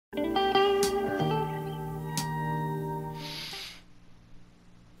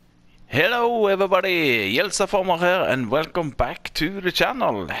Hello everybody, Jelsa Farmer here and welcome back to the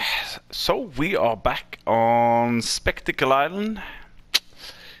channel. So we are back on Spectacle Island.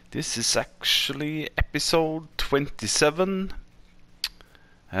 This is actually episode 27.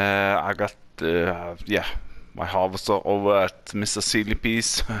 I got my harvester over at Mr.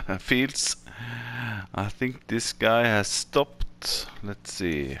 Sealypea's fields. I think this guy has stopped. Let's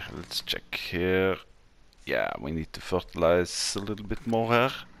see, let's check here. Yeah, we need to fertilize a little bit more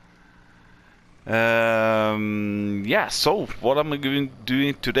here. So what am I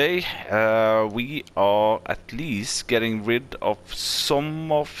doing today? We are at least getting rid of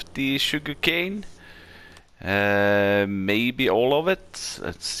some of the sugarcane. Maybe all of it.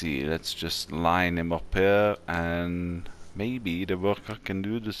 Let's see, let's just line him up here and maybe the worker can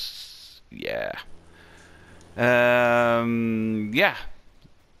do this. Yeah.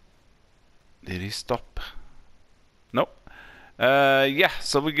 Did he stop? No.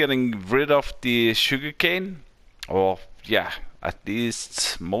 So we're getting rid of the sugarcane, or at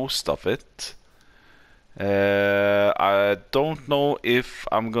least most of it. I don't know if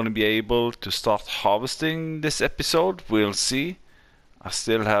I'm gonna be able to start harvesting this episode. We'll see. I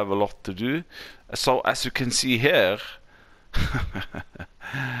still have a lot to do. So as you can see here,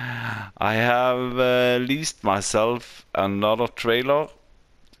 I have leased myself another trailer.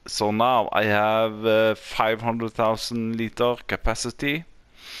 So now I have 500,000 liter capacity.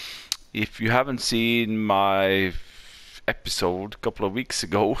 If you haven't seen my episode a couple of weeks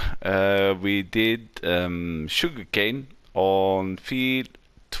ago, we did sugarcane on field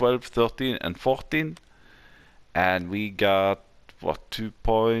 12, 13 and 14, and we got what,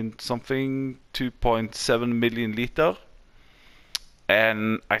 2.7 million liter.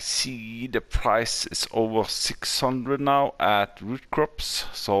 And I see the price is over 600 now at root crops.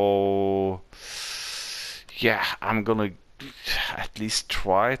 So yeah, I'm gonna at least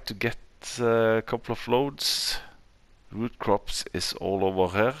try to get a couple of loads. Root crops is all over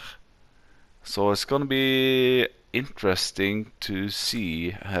here. So it's gonna be interesting to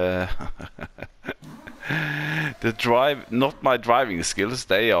see the drive. Not my driving skills,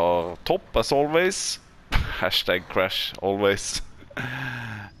 they are top as always. Hashtag crash always.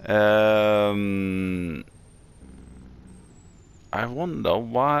 I wonder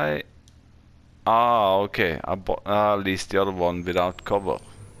why. Okay. I bought at least the other one without cover.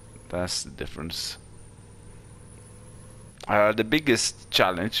 That's the difference. The biggest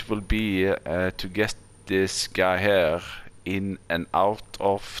challenge will be to get this guy here in and out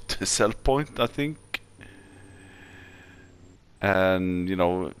of the sell point, I think, and you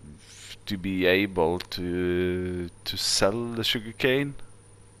know, to be able to sell the sugarcane.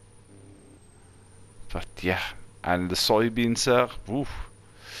 But yeah, and the soybeans here, oof.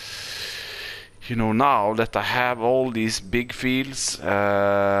 You know, now that I have all these big fields,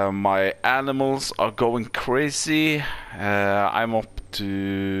 my animals are going crazy. I'm up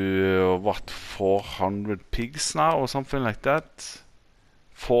to what, 400 pigs now or something like that.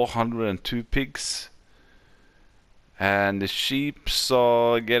 402 pigs. And the sheep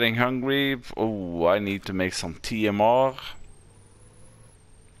are getting hungry. Oh, I need to make some TMR.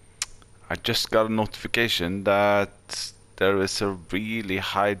 I just got a notification that there is a really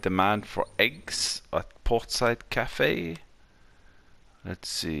high demand for eggs at Portside Cafe. Let's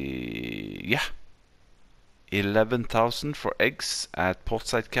see. Yeah. 11,000 for eggs at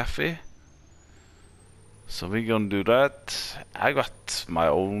Portside Cafe. So we're gonna do that. I got my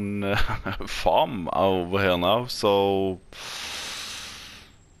own farm over here now, so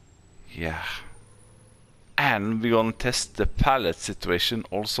yeah. And we're gonna test the pallet situation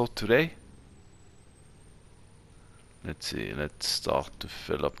also today. Let's see, let's start to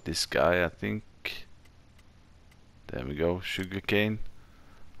fill up this guy, I think. There we go, sugarcane.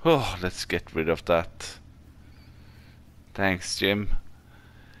 Oh, let's get rid of that. Thanks, Jim.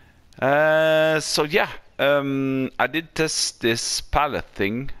 So yeah. I did test this pallet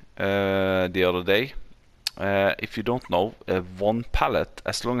thing the other day. If you don't know, one pallet,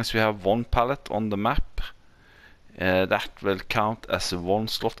 as long as you have one pallet on the map, that will count as a one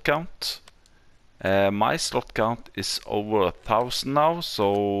slot count. My slot count is over 1,000 now,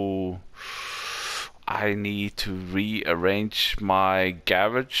 so I need to rearrange my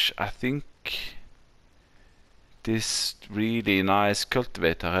garage, I think. This really nice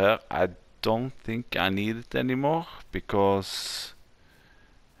cultivator here, I don't think I need it anymore, because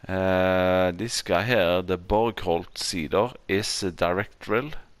this guy here, the Borgholt seeder, is a direct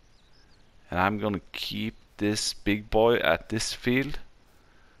drill, and I'm gonna keep this big boy at this field.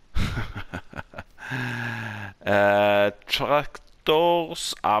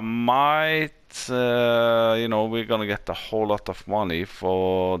 tractors, I might, you know, we're gonna get a whole lot of money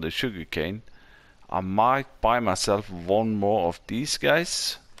for the sugarcane. I might buy myself one more of these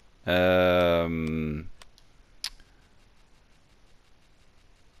guys.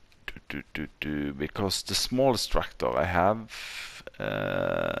 Because the smallest tractor I have,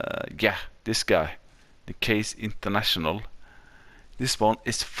 yeah, this guy, the Case International. This one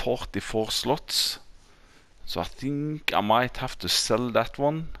is 44 slots. So I think I might have to sell that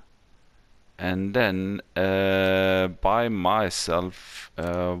one and then buy myself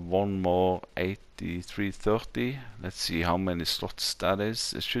one more 8330. Let's see how many slots that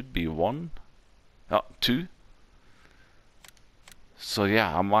is. It should be one. Oh, two. So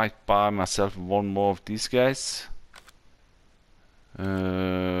yeah, I might buy myself one more of these guys.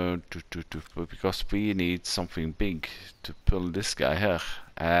 Because we need something big to pull this guy here.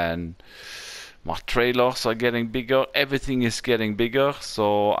 And my trailers are getting bigger. Everything is getting bigger.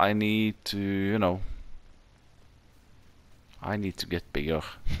 So I need to, you know, I need to get bigger,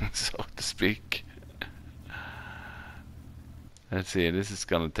 so to speak. Let's see, this is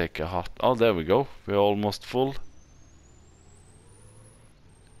gonna take a hot... Oh, there we go. We're almost full.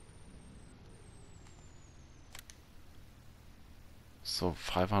 So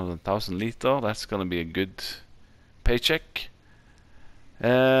 500,000 liter, that's gonna be a good paycheck.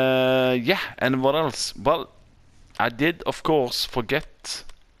 Yeah, and what else? Well, I did, of course, forget...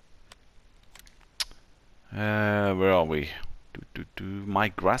 where are we? My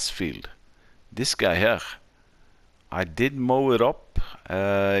grass field. This guy here. I did mow it up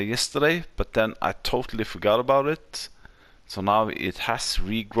yesterday, but then I totally forgot about it. So now it has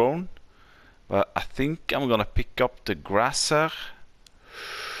regrown. But I think I'm gonna pick up the grass here,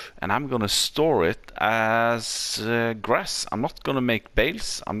 and I'm gonna store it as grass. I'm not gonna make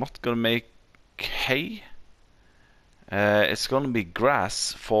bales. I'm not gonna make hay. It's gonna be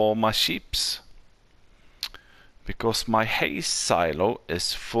grass for my sheeps, because my hay silo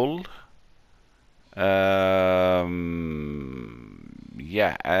is full. Yeah,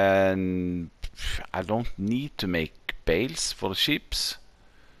 and I don't need to make bales for the sheeps.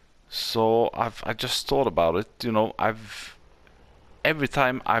 So I just thought about it. You know, every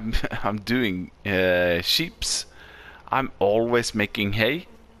time I'm I'm doing sheeps, I'm always making hay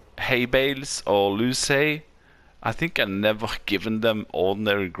bales or loose hay. I think I never given them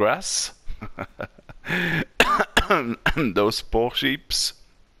ordinary grass. Those poor sheeps.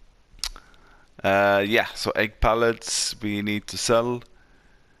 Yeah, so egg pallets we need to sell.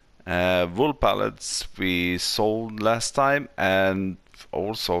 Wool pallets we sold last time, and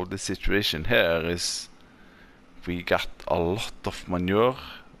also the situation here is we got a lot of manure,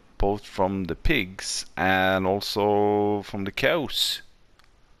 both from the pigs and also from the cows.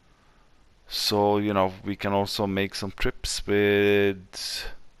 So, you know, we can also make some trips with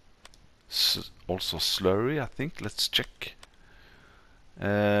also slurry, I think. Let's check.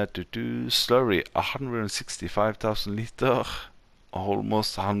 To do slurry, 165,000 liter,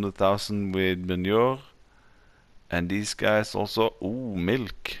 almost 100,000 with manure. And these guys also, ooh,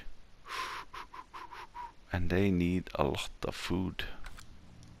 milk. And they need a lot of food.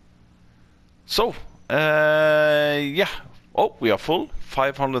 So, yeah. Oh, we are full.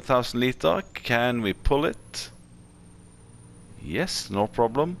 500,000 liter. Can we pull it? Yes, no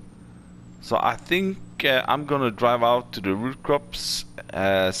problem. So I think I'm gonna drive out to the root crops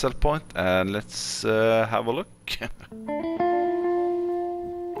sell point, and let's have a look.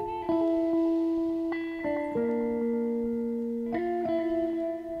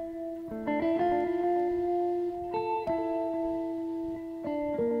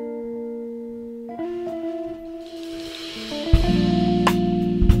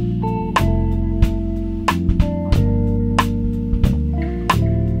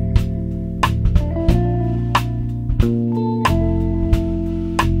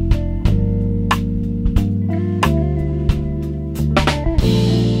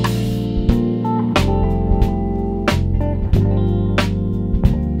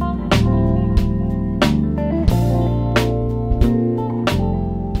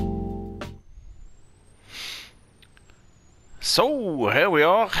 So here we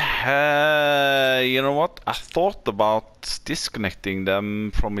are. You know what? I thought about disconnecting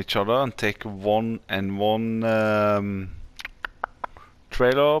them from each other and take one and one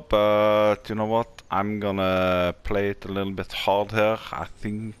trailer, but you know what? I'm gonna play it a little bit hard here. I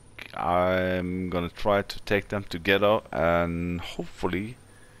think I'm gonna try to take them together, and hopefully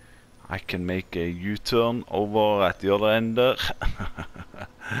I can make a U-turn over at the other end there.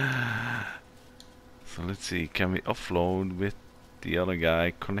 So let's see, can we offload with the other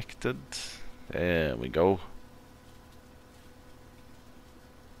guy connected? There we go.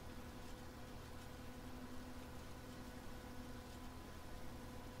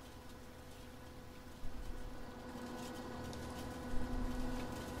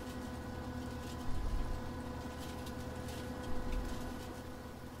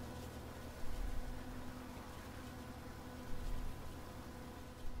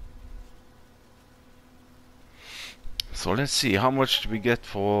 So let's see, how much do we get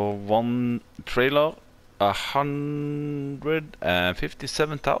for one trailer?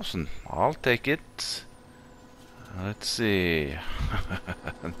 157,000. I'll take it. Let's see.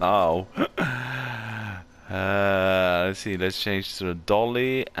 Now. Let's see, let's change to the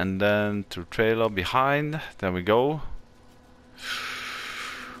dolly and then to trailer behind. There we go.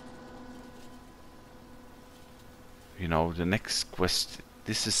 You know, the next quest,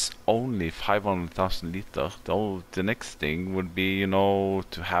 this is only 500,000 liter. Though the next thing would be, you know,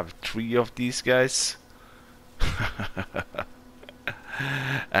 to have 3 of these guys.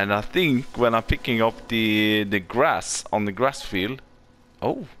 And I think when I'm picking up the grass on the grass field,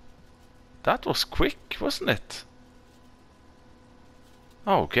 oh, that was quick, wasn't it?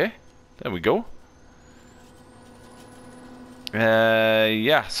 Oh, okay, there we go.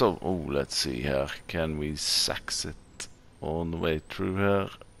 Yeah, so, oh, let's see here. Can we sax it on the way through here?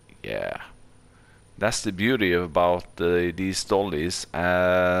 Yeah. That's the beauty about these dollies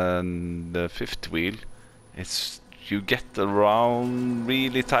and the fifth wheel. It's you get around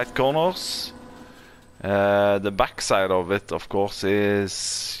really tight corners. The backside of it, of course,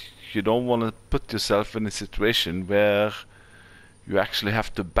 is you don't want to put yourself in a situation where you actually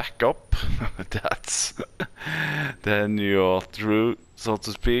have to back up. That's then you're through, so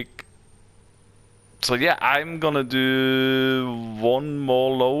to speak. So yeah, I'm gonna do one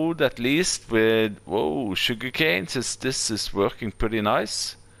more load at least with sugarcane, since this is working pretty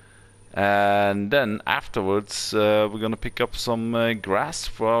nice. And then afterwards we're gonna pick up some grass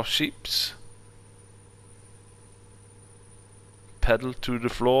for our sheeps. Pedal to the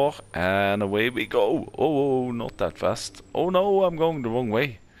floor and away we go. Oh, not that fast. Oh no, I'm going the wrong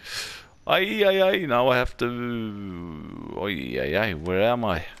way. Ay, now I have to... Ay, where am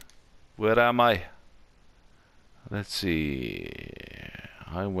I? Where am I? Let's see.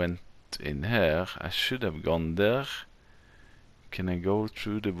 I went in here. I should have gone there. Can I go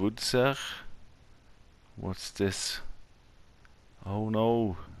through the woods here? What's this? Oh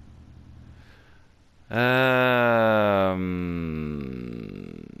no.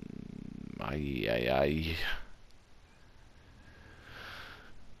 Ay.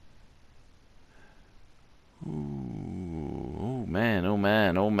 Ooh, oh man.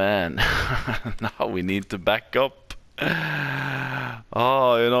 Now we need to back up.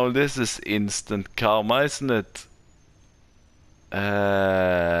 Oh, you know, this is instant karma, isn't it?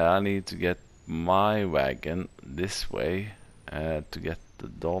 I need to get my wagon this way to get the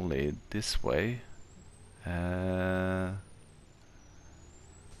dolly this way.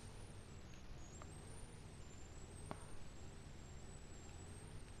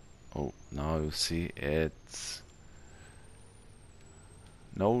 Oh, now you see it's...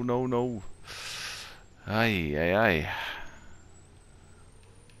 No. Ay.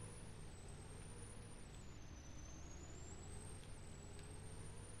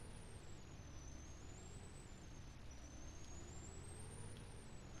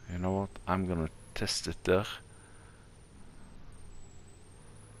 You know what? I'm gonna test it there.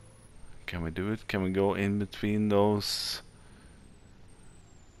 Can we do it? Can we go in between those?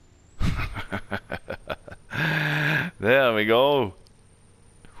 There we go.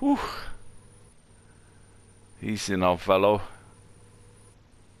 Whew. Easy now, fellow.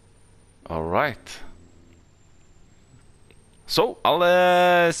 Alright. So,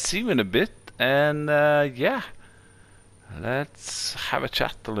 I'll see you in a bit, and yeah. Let's have a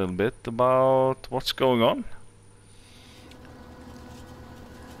chat a little bit about what's going on.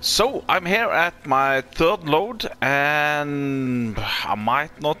 So, I'm here at my third load, and I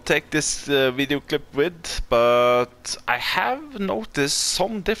might not take this video clip with, but I have noticed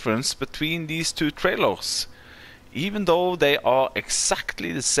some difference between these two trailers. Even though they are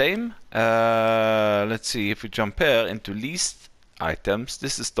exactly the same. Let's see, if we jump here into leased items,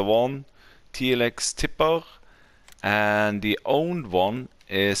 this is the one, TLX tipper, and the owned one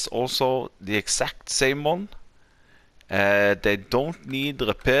is also the exact same one. They don't need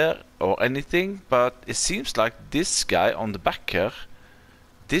repair or anything, but it seems like this guy on the back here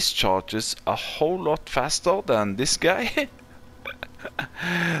discharges a whole lot faster than this guy.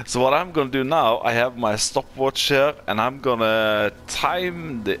 So what I'm gonna do now, I have my stopwatch here, and I'm gonna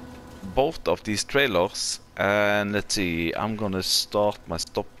time both of these trailers. And let's see, I'm gonna start my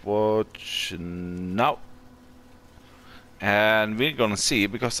stopwatch now, and we're gonna see,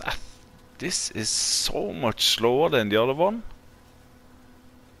 because this is so much slower than the other one.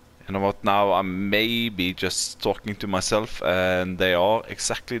 You know what, now I'm maybe just talking to myself, and they are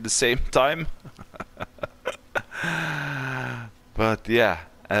exactly the same time. But yeah,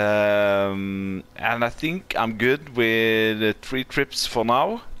 and I think I'm good with 3 trips for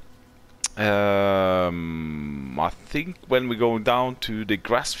now. I think when we're going down to the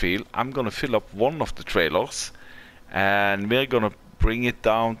grass field, I'm gonna fill up one of the trailers and we're gonna bring it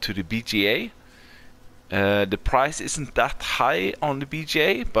down to the BGA. The price isn't that high on the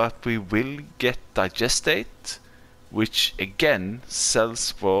BGA, but we will get digestate, which again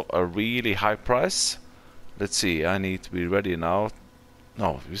sells for a really high price. Let's see, I need to be ready now.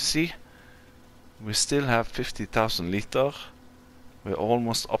 No, you see, we still have 50,000 liter. We're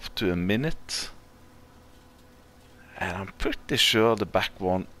almost up to a minute. And I'm pretty sure the back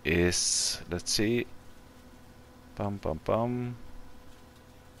one is, let's see. Bum bum bum.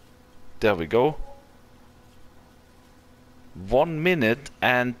 There we go. 1 minute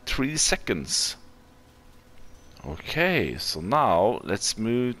and 3 seconds. Okay, so now let's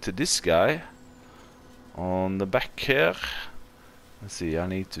move to this guy on the back here. Let's see, I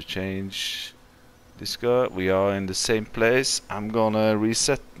need to change this guy. We are in the same place. I'm gonna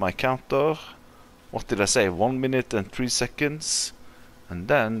reset my counter. What did I say? 1 minute and 3 seconds. And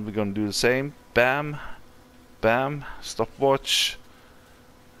then we're gonna do the same. Bam, bam, stopwatch.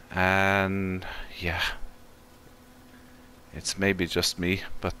 And yeah, it's maybe just me,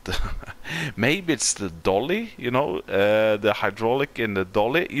 but maybe it's the dolly, you know, the hydraulic in the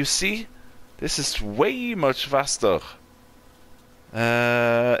dolly. You see, this is way much faster.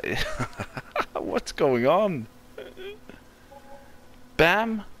 What's going on?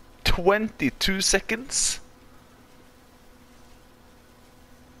 Bam, 22 seconds.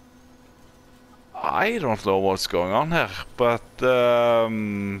 I don't know what's going on here, but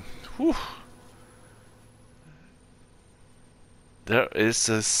whew. There is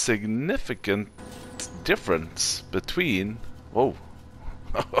a significant difference between... Whoa.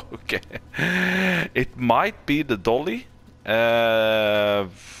 Okay. It might be the dolly. I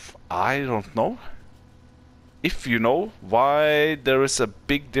don't know. If you know why there is a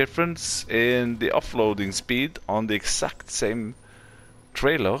big difference in the offloading speed on the exact same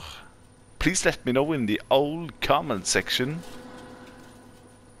trailer, please let me know in the old comment section.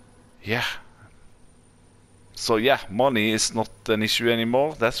 Yeah. So yeah, money is not an issue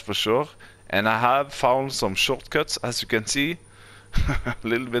anymore, that's for sure. And I have found some shortcuts, as you can see. A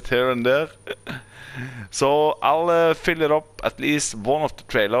little bit here and there. So I'll fill it up at least one of the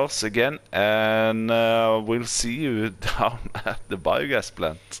trailers again, and we'll see you down at the biogas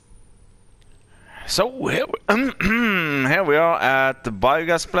plant. So here we are at the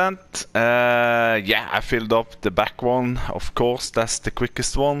biogas plant. Yeah, I filled up the back one, of course, that's the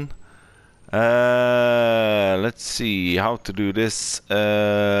quickest one. Let's see how to do this.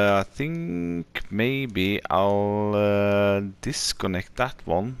 I think maybe I'll disconnect that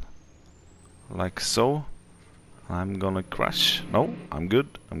one, like so. I'm gonna crash. No, I'm good,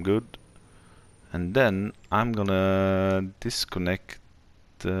 I'm good. And then I'm gonna disconnect.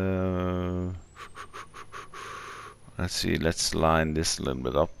 Let's see, let's line this a little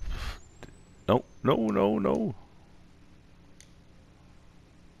bit up. No, no, no, no.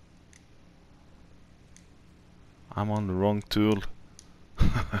 I'm on the wrong tool.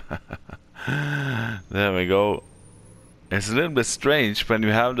 There we go. It's a little bit strange when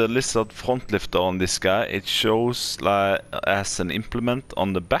you have the lizard front lifter on this guy. It shows like as an implement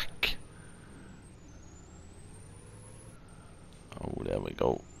on the back. Oh, there we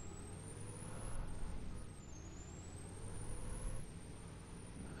go.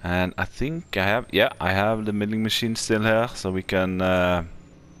 And I think I have, yeah, I have the milling machine still here, so we can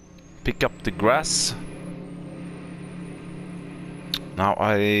pick up the grass. Now,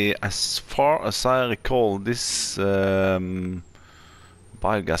 as far as I recall, this biogas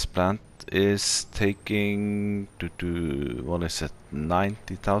plant is taking what is it,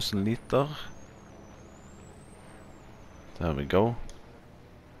 90,000 liter. There we go.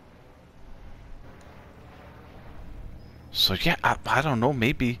 So yeah, I don't know,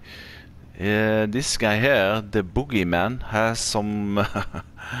 maybe this guy here, the boogeyman, has some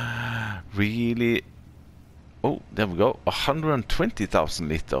really... Oh, there we go, 120,000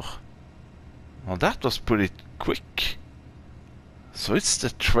 liter. Well, that was pretty quick. So it's the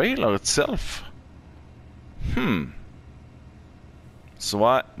trailer itself. So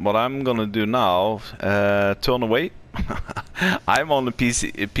what I'm gonna do now, turn away. I'm on the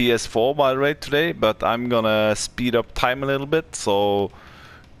PS4 by the way today, but I'm gonna speed up time a little bit, so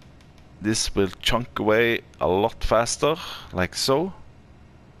this will chunk away a lot faster, like so.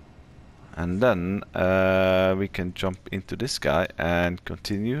 And then we can jump into this guy and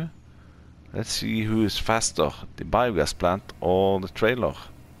continue. Let's see who is faster, the biogas plant or the trailer.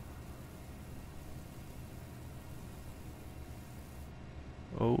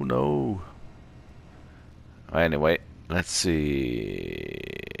 Oh no. Anyway, let's see.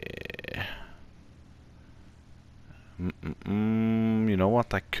 You know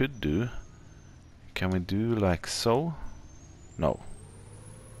what I could do? Can we do like so? No.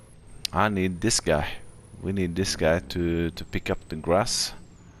 I need this guy. We need this guy to pick up the grass.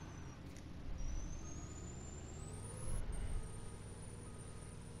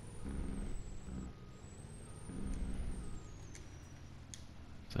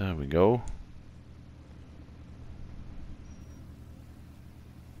 There we go.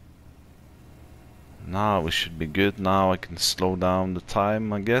 Now we should be good. Now I can slow down the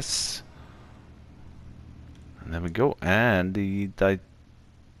time, I guess. And there we go. And the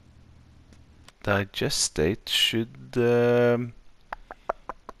digestate should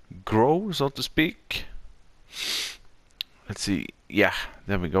grow, so to speak. Let's see. Yeah,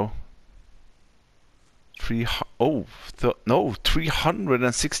 there we go.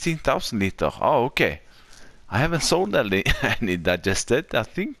 316,000 liter. Oh, okay. I haven't sold any digestate, I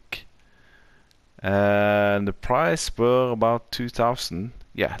think. And the price were about 2,000.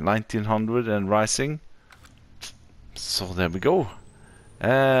 Yeah, 1,900 and rising. So there we go.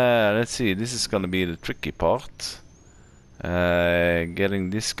 Let's see. This is gonna be the tricky part. Getting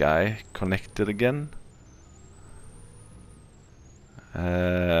this guy connected again.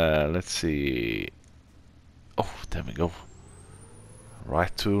 Let's see. Oh, there we go.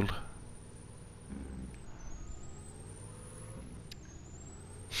 Right tool.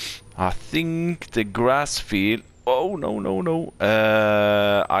 I think the grass field. Oh no.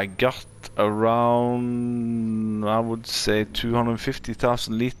 I got around, I would say,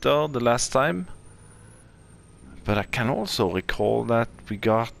 250,000 liter the last time. But I can also recall that we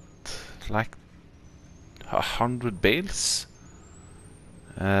got like 100 bales.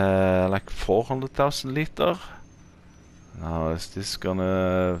 Like 400,000 liter. Now is this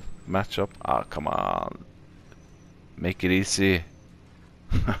gonna match up? Ah, come on. Make it easy.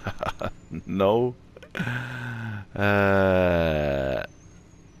 No.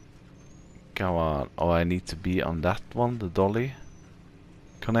 Come on. Oh, I need to be on that one, the dolly.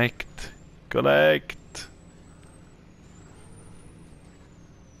 Connect.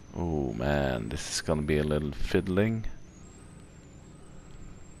 Oh man, this is gonna be a little fiddling.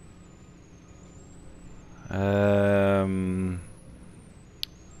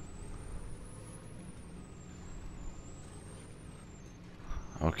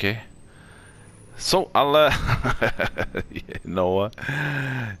 Okay. So I'll you know,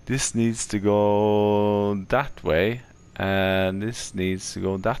 this needs to go that way, and this needs to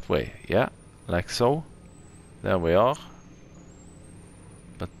go that way. Yeah, like so. There we are.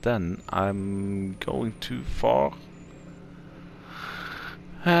 But then I'm going too far.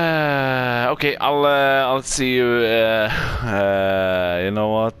 Okay, I'll see you. You know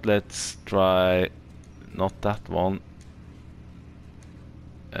what? Let's try not that one.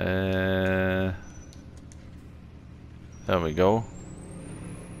 There we go.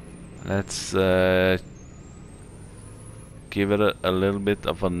 Let's give it a little bit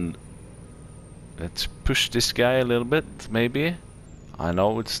of an. Let's push this guy a little bit, maybe. I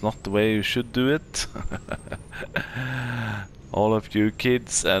know it's not the way you should do it. All of you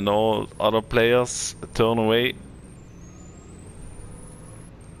kids and all other players, turn away.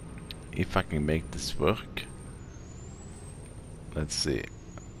 If I can make this work. Let's see.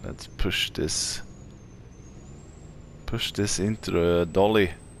 Let's push this. Push this into the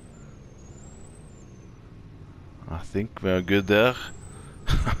dolly. I think we're good there.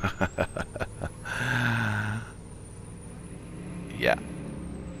 Yeah.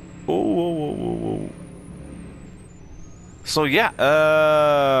 Oh. So yeah,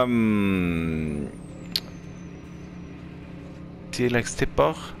 TLX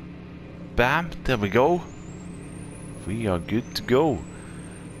tipper. Bam, there we go. We are good to go.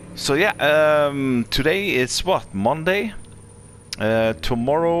 So yeah, today is what, Monday?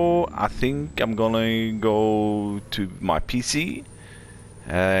 Tomorrow I think I'm gonna go to my PC,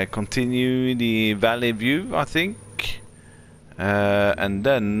 continue the Valley View, I think, and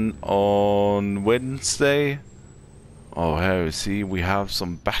then on Wednesday, oh here you see we have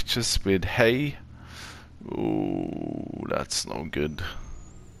some batches with hay. Ooh, that's no good.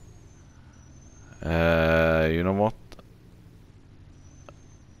 You know what?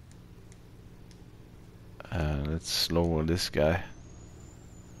 Let's lower this guy.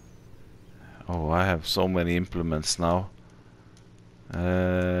 Oh, I have so many implements now.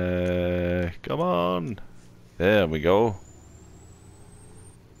 Come on. There we go.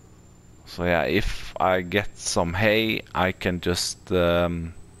 So yeah, if I get some hay, I can just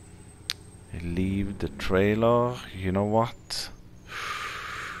leave the trailer. You know what?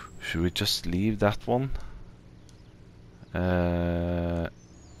 Should we just leave that one?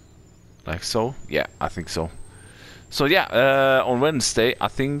 Like so? Yeah, I think so. So yeah, on Wednesday I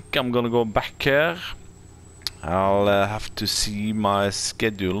think I'm gonna go back here. I'll have to see my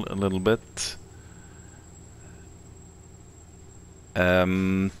schedule a little bit.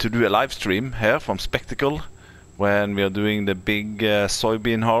 To do a live stream here from Spectacle when we are doing the big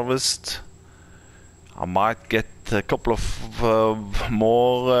soybean harvest. I might get a couple of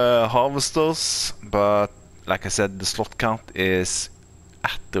more harvesters, but like I said, the slot count is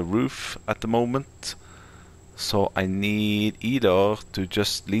at the roof at the moment, so I need either to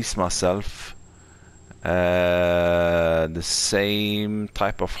just lease myself the same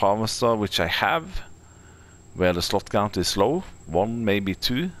type of harvester which I have, where the slot count is low, 1 maybe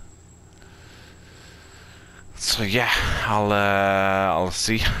 2. So yeah, I'll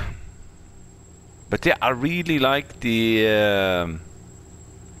see. But yeah, I really like the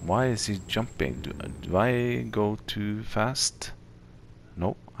why is he jumping? Do I go too fast?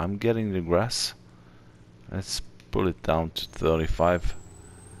 No, I'm getting the grass. Let's pull it down to 35.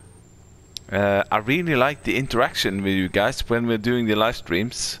 I really like the interaction with you guys when we're doing the live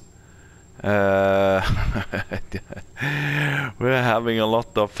streams. We're having a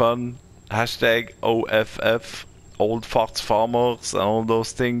lot of fun. Hashtag OFF, Old Farts Farmers, and all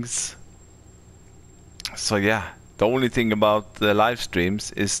those things. So yeah, the only thing about the live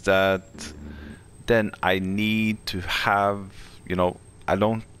streams is that then I need to have, you know, I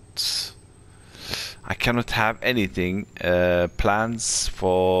cannot have anything plans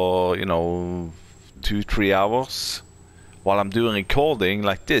for, you know, 2-3 hours. While I'm doing recording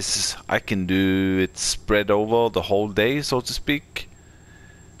like this, I can do it spread over the whole day, so to speak.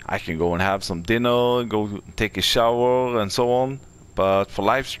 I can go and have some dinner, go take a shower and so on. But for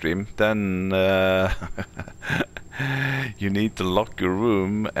live stream, then you need to lock your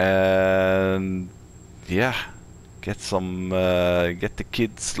room and yeah, get the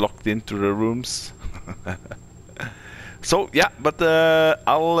kids locked into the rooms. So yeah, but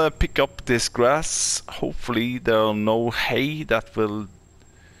I'll pick up this grass. Hopefully there are no hay that will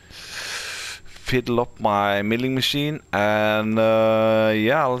fiddle up my milling machine, and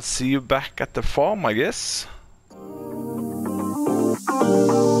yeah, I'll see you back at the farm, I guess.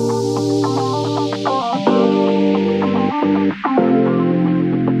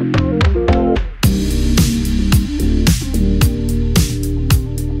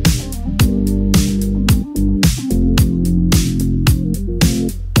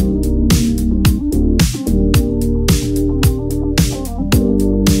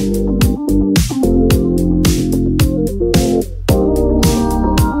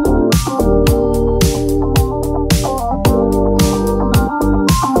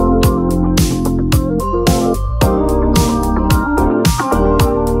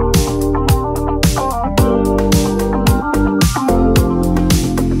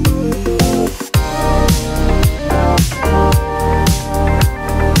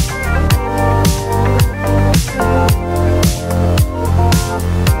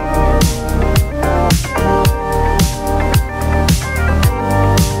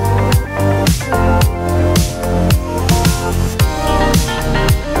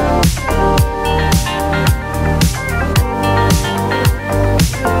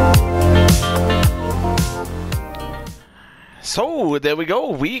 So there we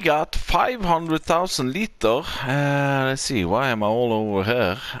go, we got 500,000 liter. Let's see, why am I all over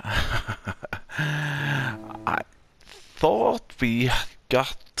here? I thought we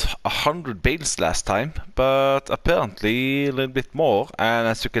got 100 bales last time, but apparently a little bit more. And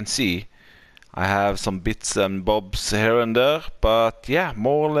as you can see, I have some bits and bobs here and there, but yeah,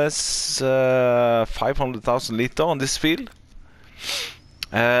 more or less 500,000 liter on this field.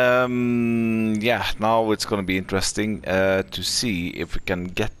 Yeah, now it's gonna be interesting to see if we can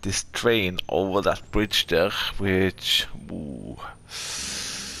get this train over that bridge there, which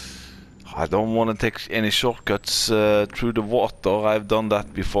I don't want to take any shortcuts through the water. I've done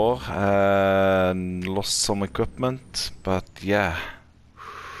that before and lost some equipment, but yeah.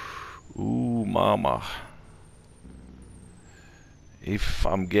 Ooh, mama. If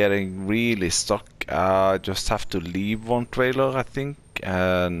I'm getting really stuck, I just have to leave one trailer, I think.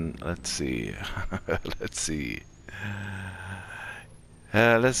 And let's see.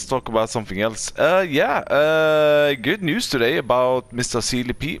 Let's talk about something else. Yeah, good news today about Mr.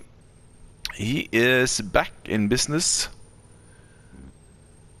 CLP. He is back in business.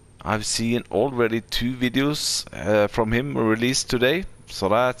 I've seen already 2 videos from him released today, so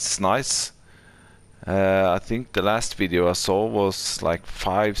that's nice. I think the last video I saw was like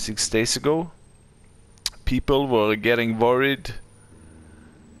 5-6 days ago. People were getting worried.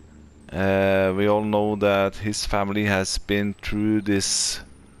 We all know that his family has been through this,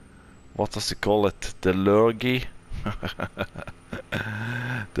 what does he call it, the lurgy.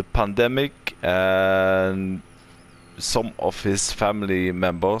 the pandemic, and some of his family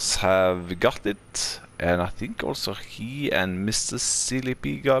members have got it, and I think also he and Mr. Silly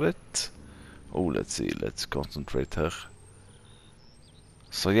P got it. Oh, let's see, let's concentrate here.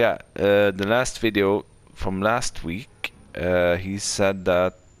 So yeah, the last video from last week, he said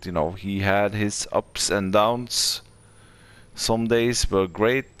that, you know, he had his ups and downs. Some days were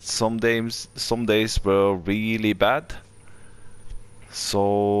great, some days were really bad.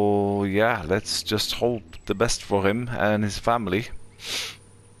 So yeah, let's just hope the best for him and his family.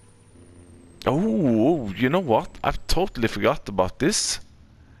 Oh, you know what? I've totally forgot about this.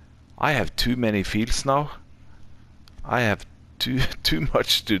 I have too many fields now. I have too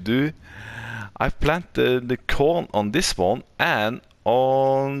much to do. I've planted the corn on this one and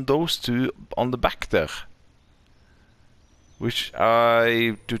on those two on the back there. Which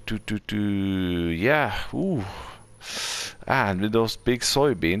I yeah, ooh. And with those big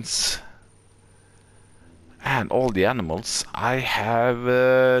soybeans and all the animals, I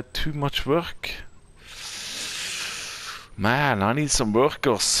have too much work. Man, I need some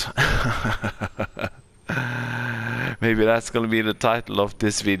workers. Maybe that's gonna be the title of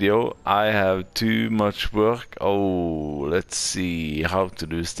this video. I have too much work. Oh, let's see how to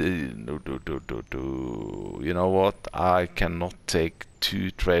do this. You know what? I cannot take 2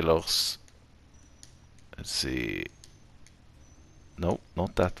 trailers. Let's see. No,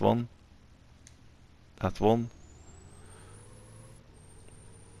 not that one. That one.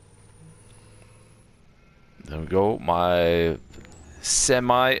 There we go. My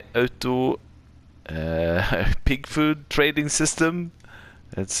semi-auto pig food trading system.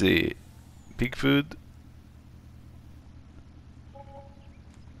 Let's see. Pig food.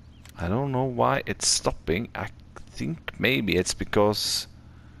 I don't know why it's stopping. I think maybe it's because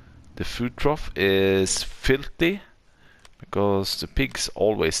the food trough is filthy. Because the pigs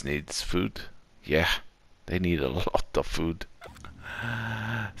always needs food. Yeah, they need a lot of food.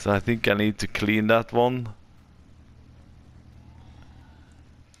 So I think I need to clean that one.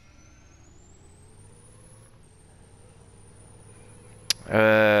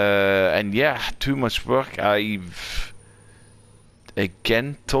 And yeah, too much work. I've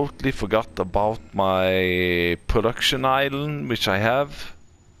again totally forgot about my production island, which I have.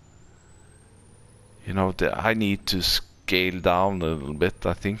 You know, I need to scale down a little bit,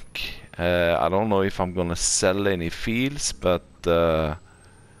 I think. I don't know if I'm gonna sell any fields, but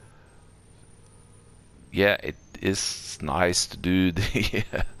yeah, it is nice to do the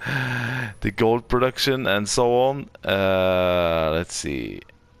the gold production and so on. Let's see,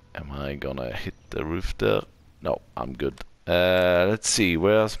 am I gonna hit the roof there? No, I'm good. Let's see,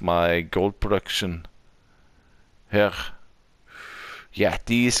 where's my gold production? Here. Yeah,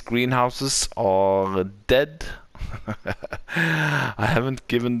 these greenhouses are dead. I haven't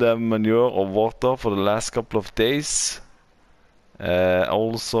given them manure or water for the last couple of days.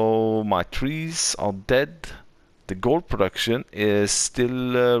 Also, my trees are dead. The gold production is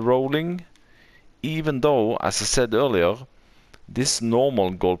still rolling, even though, as I said earlier, this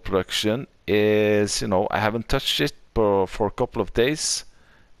normal gold production is, you know, I haven't touched it for a couple of days.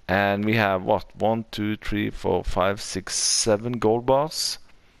 And we have what? 1, 2, 3, 4, 5, 6, 7 gold bars.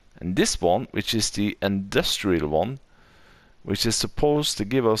 And this one, which is the industrial one, which is supposed to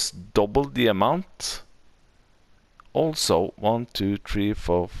give us double the amount. Also 1, 2, 3,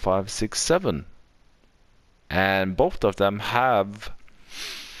 4, 5, 6, 7. And both of them have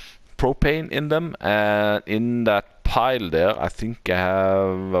propane in them. And in that pile there, I think I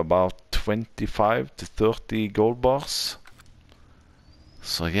have about 25 to 30 gold bars.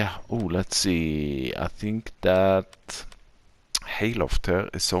 So yeah, oh, let's see. I think that hayloft here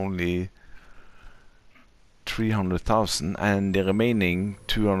is only 300,000, and the remaining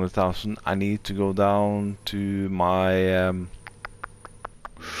 200,000 I need to go down to my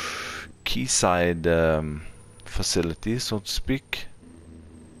quayside facility, so to speak.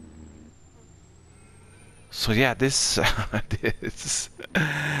 So yeah, this, this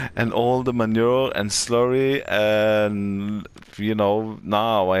and all the manure and slurry, and you know,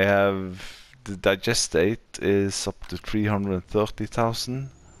 now I have the digestate is up to 330,000.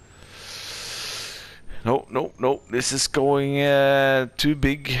 No, this is going too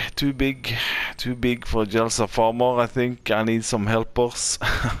big for Jelsa farmer. I think I need some helpers.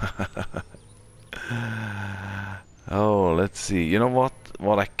 Oh, let's see. You know what?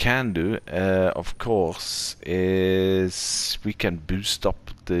 What I can do, of course, is we can boost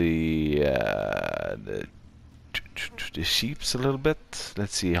up the sheeps a little bit.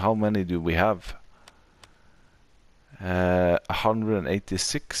 Let's see, how many do we have?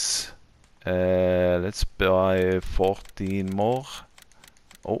 186. Let's buy 14 more.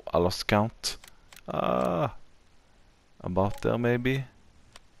 Oh, I lost count. About there maybe.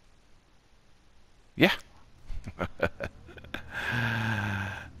 Yeah.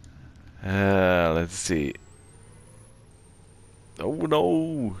 Let's see. Oh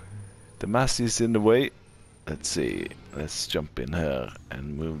no! The mass is in the way. Let's see. Let's jump in here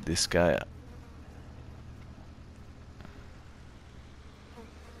and move this guy.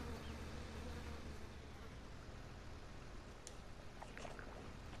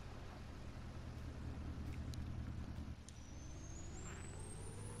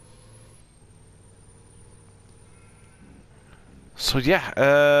 So yeah,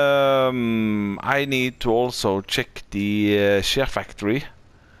 I need to also check the share factory.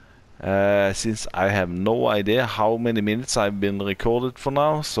 Since I have no idea how many minutes I've been recorded for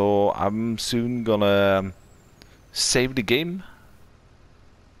now, so I'm soon gonna save the game.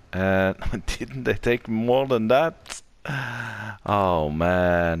 And didn't they take more than that? Oh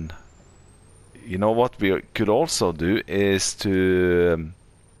man. You know what we could also do is to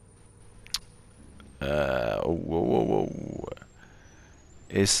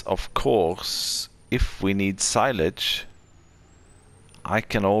is of course, if we need silage, I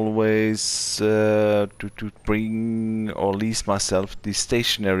can always to bring or lease myself the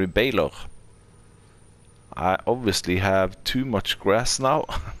stationary baler. I obviously have too much grass now.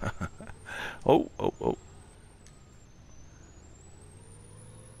 Oh.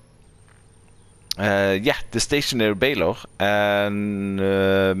 Yeah, the stationary baler and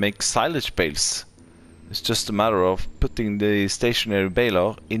make silage bales. It's just a matter of putting the stationary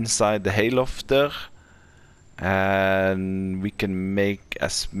baler inside the hayloft there, and we can make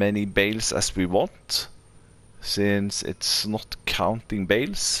as many bales as we want, since it's not counting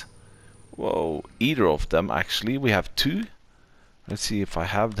bales. Whoa, either of them actually. We have two. Let's see if I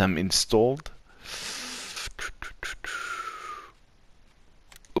have them installed.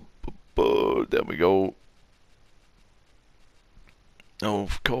 There we go. No,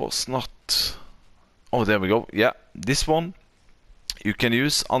 of course not. Oh, there we go. Yeah, this one you can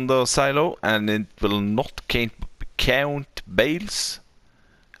use under silo and it will not count bales.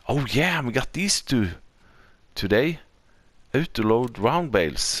 Oh yeah, we got these two today. Autoload round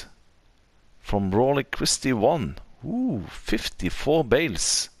bales from Rawley Christie 1. Ooh, 54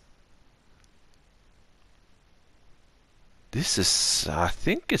 bales. This is, I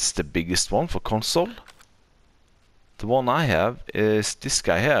think it's the biggest one for console. The one I have is this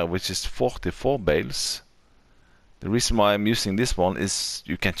guy here, which is 44 bales. The reason why I'm using this one is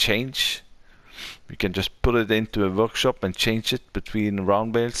you can change. You can just put it into a workshop and change it between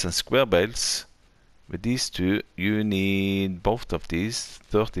round bales and square bales. With these two, you need both of these.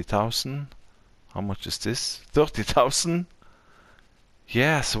 30,000. How much is this? 30,000?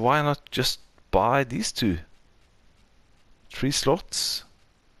 Yeah, so why not just buy these two? 3 slots.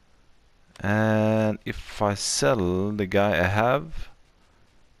 And if I sell the guy I have,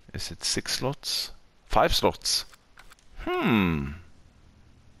 is it 6 slots? 5 slots.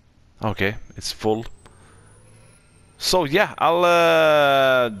 Okay, it's full. So yeah,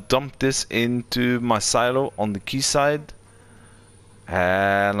 I'll dump this into my silo on the quayside.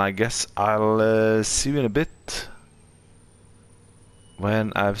 And I guess I'll see you in a bit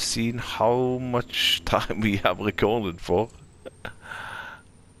when I've seen how much time we have recorded for.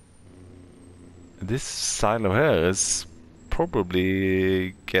 This silo here is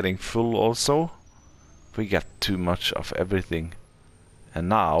probably getting full also. We got too much of everything. And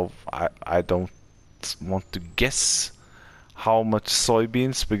now I don't want to guess how much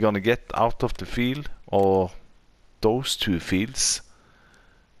soybeans we're gonna get out of the field, or those two fields.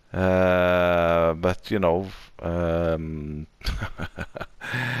 But you know,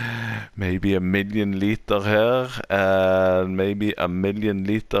 maybe 1,000,000 liter here, and maybe 1,000,000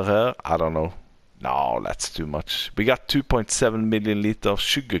 liter here. I don't know. No, that's too much. We got 2.7 million liter of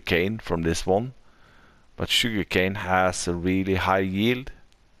sugarcane from this one, but sugarcane has a really high yield.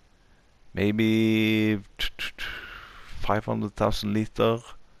 Maybe 500,000 liter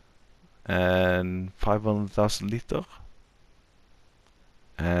and 500,000 liter.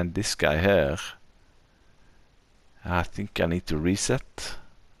 And this guy here, I think I need to reset.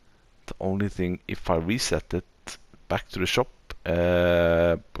 The only thing, if I reset it back to the shop,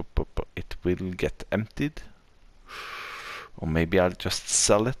 it will get emptied. Or maybe I'll just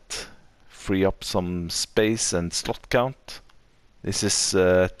sell it, free up some space and slot count. This is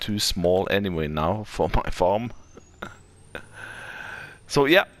too small anyway now for my farm. So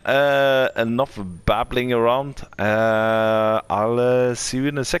yeah, enough babbling around. I'll see you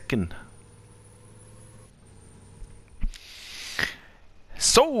in a second.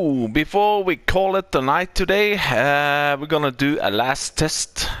 So, before we call it a night today, we're gonna do a last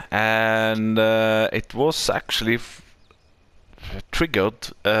test, and it was actually triggered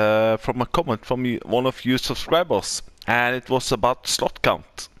from a comment from one of you subscribers, and it was about slot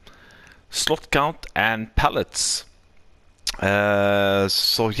count and pallets.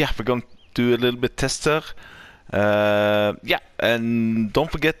 So yeah, we're gonna do a little bit test here. Yeah, and don't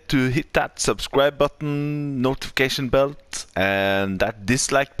forget to hit that subscribe button, notification bell, and that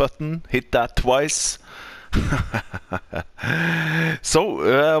dislike button. Hit that twice.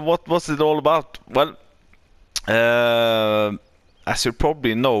 So, what was it all about? Well, as you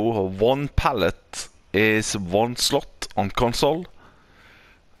probably know, one pallet is one slot on console.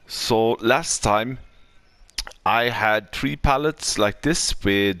 So last time I had 3 pallets like this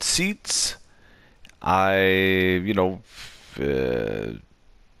with seeds. I,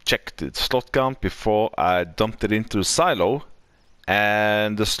 checked the slot count before I dumped it into the silo,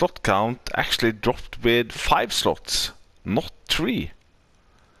 and the slot count actually dropped with 5 slots, not 3.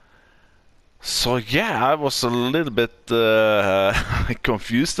 So yeah, I was a little bit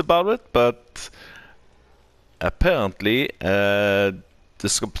confused about it, but apparently the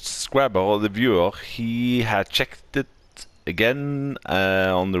subscriber or the viewer, he had checked it again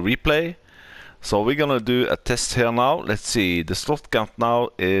on the replay. So we're gonna do a test here now. Let's see, the slot count now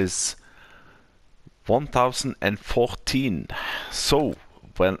is 1014. So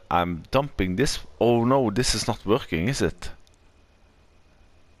when I'm dumping this, oh no, this is not working, is it?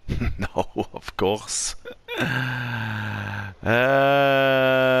 No, of course.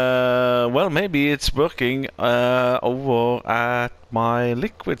 Well, maybe it's working over at my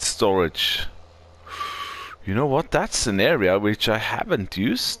liquid storage. You know what? That's an area which I haven't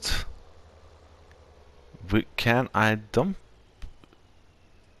used. Can I dump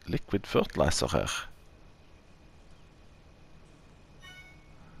liquid fertilizer here?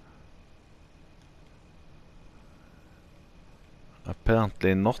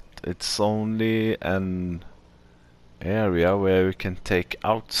 Apparently not. It's only an area where we can take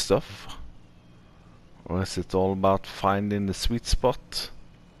out stuff. Or is it all about finding the sweet spot?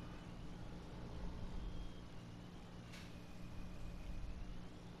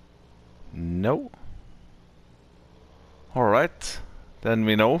 No. Alright, then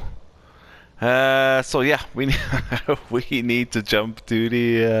we know. So yeah, we need to jump to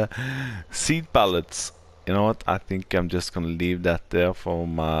the seed pallets. You know what? I think I'm just gonna leave that there for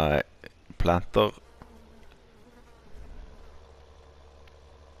my planter.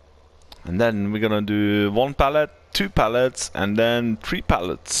 And then we're gonna do 1 pallet, 2 pallets, and then 3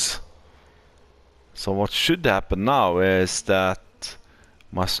 pallets. So what should happen now is that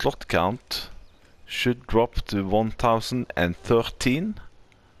my slot count should drop to 1013.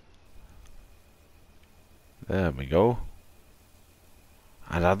 There we go.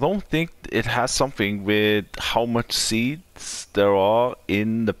 And I don't think it has something with how much seeds there are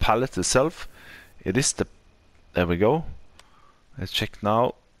in the pallet itself. It is the... There we go. Let's check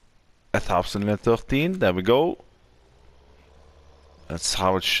now. 1013. There we go. That's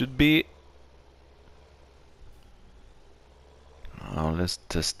how it should be. Now let's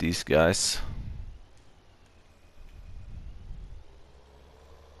test these guys.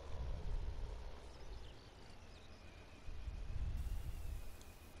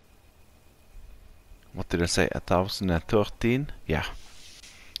 What did I say? 1013? Yeah.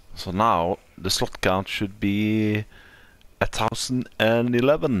 So now the slot count should be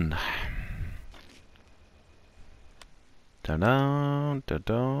 1011. Ta-da,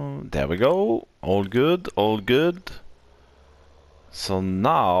 ta-da. There we go. All good, all good. So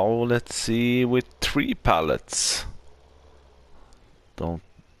now let's see with 3 pallets. Don't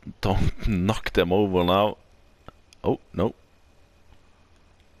knock them over now. Oh no.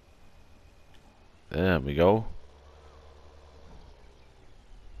 There we go.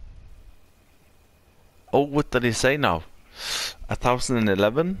 Oh, what did he say now?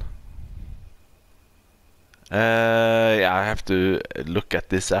 1011? Yeah, I have to look at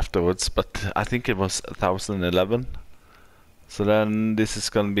this afterwards, but I think it was 1011. So then this is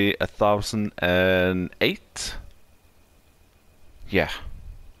gonna be 1008. Yeah.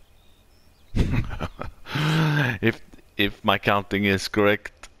 If my counting is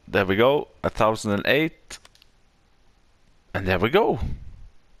correct. There we go, 1008, and there we go.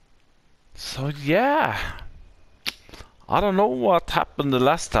 So yeah, I don't know what happened the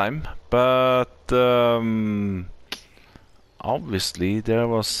last time, but obviously there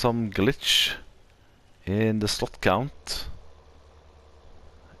was some glitch in the slot count,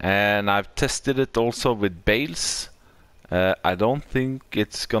 and I've tested it also with bales. I don't think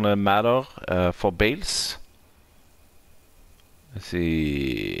it's gonna matter for bales. Let's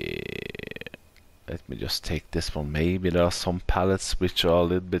see. Let me just take this one. Maybe there are some pallets which are a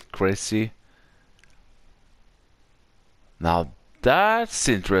little bit crazy. Now that's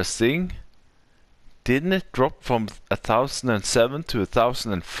interesting. Didn't it drop from 1007 to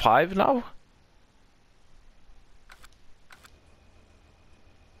 1005 now?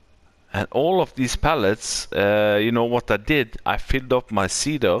 And all of these pallets, you know what I did? I filled up my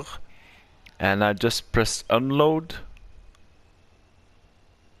cedar and I just pressed unload.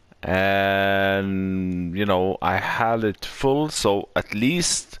 And you know, I had it full, so at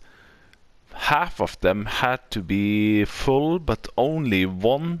least half of them had to be full, but only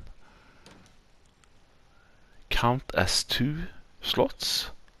one count as 2 slots.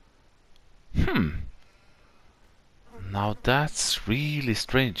 Now that's really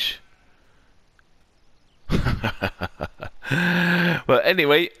strange. Well,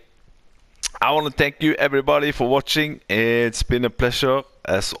 anyway, I want to thank you everybody for watching. It's been a pleasure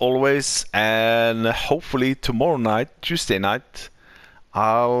as always, and hopefully tomorrow night, Tuesday night,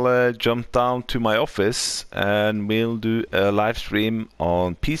 I'll jump down to my office and we'll do a live stream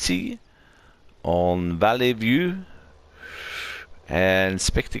on PC, on Valley View, and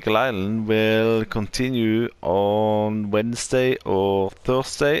Spectacle Island will continue on Wednesday or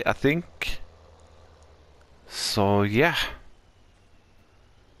Thursday, I think. So yeah,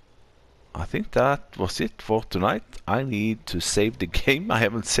 I think that was it for tonight. I need to save the game. I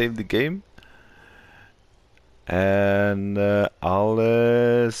haven't saved the game. And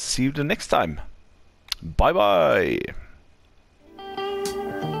I'll see you the next time. Bye bye.